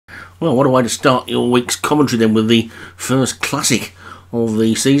Well, what a way to start your week's commentary then with the first classic of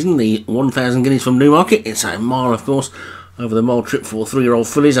the season, the 1000 Guineas from Newmarket. It's a mile, of course, over the mile trip for 3-year-old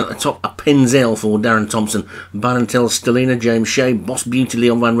fillies. At the top, a Penzel for Darren Thompson, Barantel Stellina, James Shea, Boss Beauty,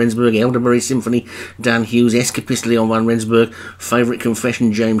 Leon Van Rensburg, Elderberry Symphony, Dan Hughes, Escapist, Leon Van Rensburg, Favourite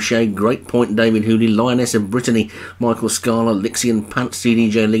Confession, James Shea, Great Point, David Hooley, Lioness of Brittany, Michael Scala, Lixian Pants,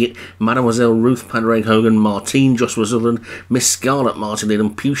 CDJ Liggett, Mademoiselle Ruth, Padraig Hogan, Martine, Joshua Sutherland, Miss Scarlet, Martin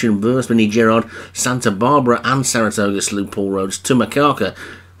Lidham, Pushin Burst, Vinnie Gerard, Santa Barbara and Saratoga Slew, Paul Rhodes, Tumakaka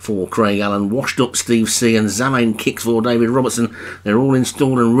for Craig Allen, Washed Up Steve C and Zamain Kicks for David Robertson. They're all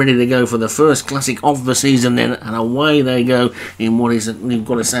installed and ready to go for the first classic of the season then, and away they go in what is, you've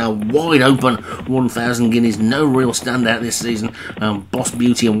got to say, a wide open 1000 Guineas. No real standout this season. Boss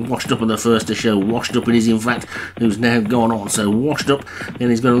Beauty and Washed Up are the first to show. Washed Up it is, in fact, who's now gone on. So Washed Up, then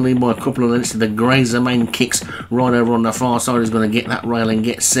he's going to lead by a couple of lengths to the grey. Zamain Kicks right over on the far side is going to get that rail and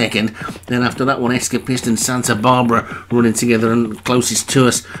get second. Then after that one, Escapist and Santa Barbara running together, and closest to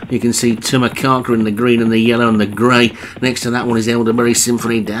us you can see Tumakaka in the green and the yellow and the grey. Next to that one is Elderberry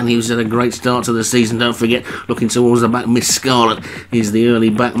Symphony. Dan Hughes had a great start to the season, don't forget. Looking towards the back, Miss Scarlet is the early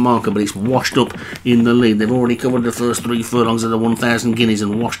back marker, but it's Washed Up in the lead. They've already covered the first 3 furlongs of the 1000 Guineas,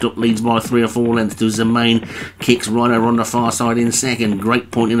 and Washed Up leads by 3 or 4 lengths to Zamain Kicks right over on the far side in second.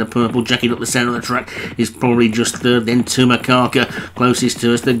 Great Point in the purple jacket up the centre of the track is probably just third. Then Tumakaka closest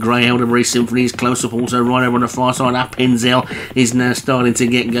to us. The grey Elderberry Symphony is close up also right over on the far side. Penzel is now starting to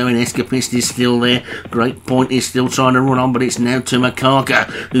get going. Escapist is still there. Great Point is still trying to run on, but it's now Tumakaka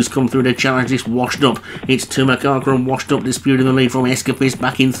who's come through to challenge this Washed Up. It's Tumakaka and Washed Up disputing the lead from Escapist.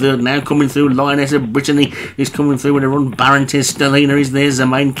 Back in third now, coming through. Lioness of Brittany is coming through with a run. Barantel Stellina is there.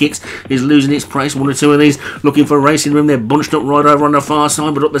 Zamain Kicks is losing its place. 1 or 2 of these looking for racing room. They're bunched up right over on the far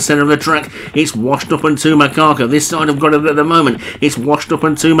side, but up the centre of the track it's Washed Up and Tumakaka. This side have got it at the moment. It's Washed Up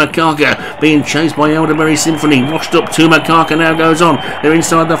and Tumakaka being chased by Elderberry Symphony. Washed Up, Tumakaka now goes on. They're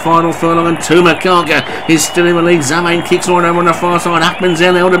inside the final furlong, and Tumakaka is still in the lead. Zamain Kicks right over on the far side.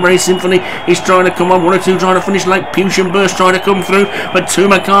 Penzel, Elderberry Symphony is trying to come on. 1 or 2 trying to finish late. Pushin Burst trying to come through, but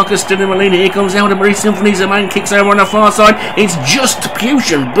Tumakaka still in the lead. Here comes Elderberry Symphony. Zamain Kicks over on the far side. It's just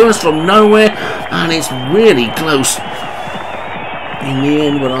Pushin Burst from nowhere, and it's really close in the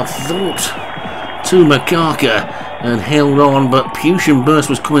end, but I thought Tumakaka had held on, but Pushin Burst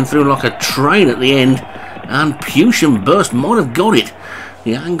was coming through like a train at the end, and Pushin Burst might have got it.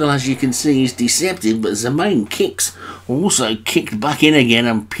 The angle, as you can see, is deceptive, but Zamain Kicks also kicked back in again,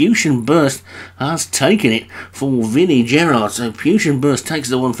 and Pushin Burst has taken it for Vinnie Gerard. So Pushin Burst takes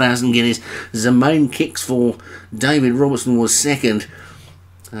the 1000 Guineas. Zamain Kicks for David Robertson was second.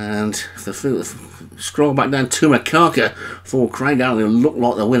 And scroll back down, Tumakaka for Craig Allen, who looked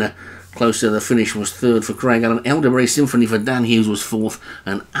like the winner. Close to the finish was third for Craig Allen. Elderberry Symphony for Dan Hughes was fourth,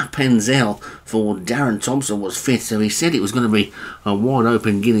 and Penzel for Darren Thompson was fifth. So he said it was going to be a wide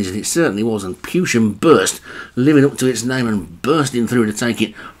open Guineas, and it certainly was. And Pushin Burst living up to its name and bursting through to take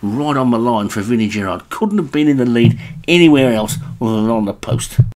it right on the line for Vinnie Gerard. Couldn't have been in the lead anywhere else other than on the post.